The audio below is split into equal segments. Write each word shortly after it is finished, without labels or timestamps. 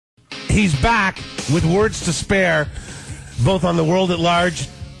He's back with words to spare, both on the world at large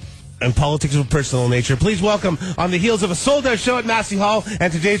and politics of a personal nature. Please welcome, on the heels of a sold-out show at Massey Hall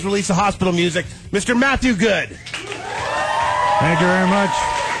and today's release of Hospital Music, Mr. Matthew Good. Thank you very much.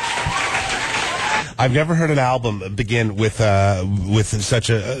 I've never heard an album begin with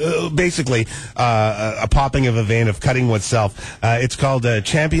such a basically a popping of a vein of cutting oneself. It's called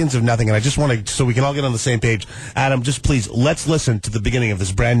Champions of Nothing, and I just want to, so we can all get on the same page. Adam, just please, let's listen to the beginning of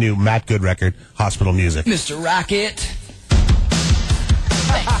this brand new Matt Good record, Hospital Music. Mr. Rocket.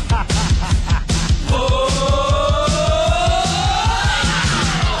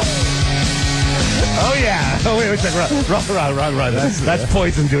 Oh, yeah. Oh, wait a second. Wrong. That's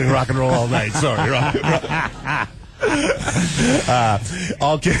Poison doing rock and roll all night. Sorry.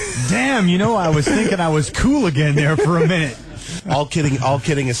 Damn, I was thinking I was cool again there for a minute. All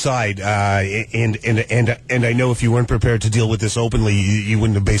kidding aside, and I know if you weren't prepared to deal with this openly, you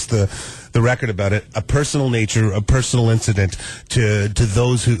wouldn't have based the record about it. A personal nature, a personal incident to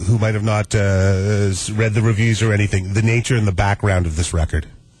those who might have not read the reviews or anything. The nature and the background of this record.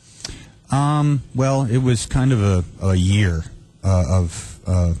 Well, it was kind of a year of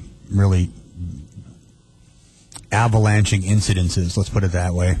really avalanching incidences, let's put it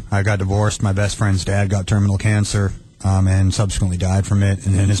that way. I got divorced, my best friend's dad got terminal cancer, and subsequently died from it,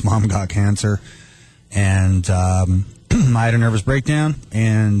 and then his mom got cancer, and I had a nervous breakdown,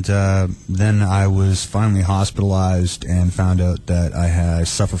 and then I was finally hospitalized and found out that I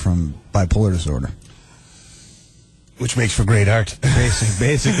suffer from bipolar disorder. Which makes for great art.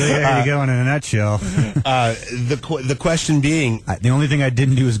 Basically, there you go in a nutshell. The question being... the only thing I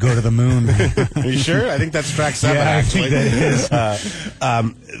didn't do is go to the moon. Are you sure? I think that's track 7, actually. I think that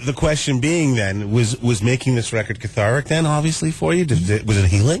is. The question being then, was making this record cathartic then, obviously, for you? Was it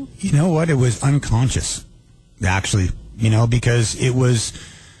healing? You know what? It was unconscious, actually. Because it was...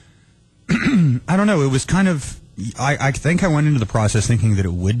 I don't know. It was kind of... I think I went into the process thinking that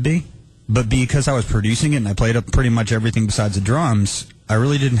it would be. But because I was producing it and I played up pretty much everything besides the drums, I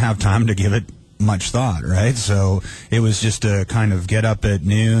really didn't have time to give it much thought, right? So it was just to kind of get up at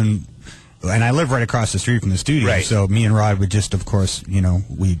noon, and I live right across the street from the studio, right. So me and Rod would just, of course,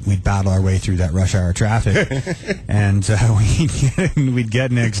 we'd battle our way through that rush hour traffic, and we'd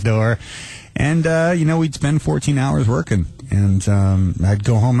get next door, and we'd spend 14 hours working, and I'd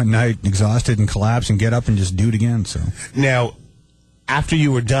go home at night exhausted and collapse and get up and just do it again. So now, after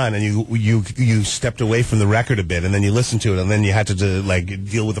you were done and you stepped away from the record a bit, and then you listened to it, and then you had to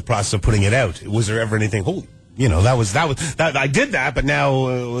deal with the process of putting it out. Was there ever anything? That I did that, but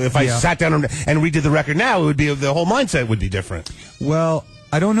now if I sat down and redid the record now, it would be the whole mindset would be different. Well,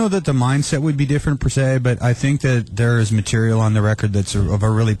 I don't know that the mindset would be different per se, but I think that there is material on the record that's of a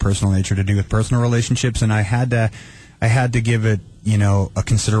really personal nature to do with personal relationships, and I had to give it a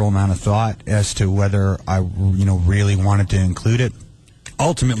considerable amount of thought as to whether I really wanted to include it.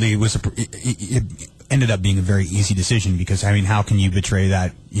 Ultimately, it ended up being a very easy decision because, how can you betray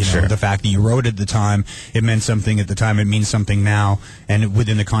that? Sure. The fact that you wrote it at the time, it meant something at the time, it means something now, and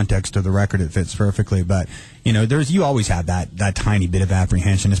within the context of the record, it fits perfectly. But, you always have that tiny bit of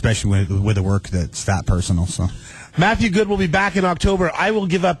apprehension, especially with a work that's that personal, so... Matthew Good will be back in October. I will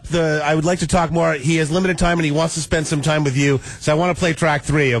give up I would like to talk more. He has limited time and he wants to spend some time with you. So I want to play track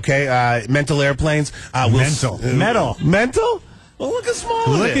 3, okay? Mental Airplanes. Mental? Well, look how small it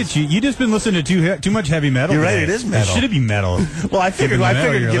is. Look at you. You just been listening to too much heavy metal. You're today. Right, it is metal. It should be metal. Well, I figured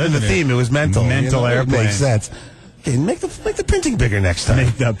given the theme, it was mental. Mental Airplanes. It makes sense. Okay, make the printing bigger next time.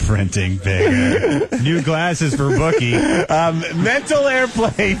 Make the printing bigger. New glasses for Bookie. Mental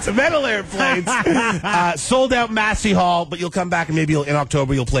Airplanes. Sold out Massey Hall, but you'll come back and maybe in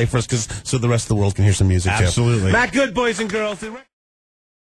October you'll play for us so the rest of the world can hear some music too. Absolutely. Matt Good, boys and girls.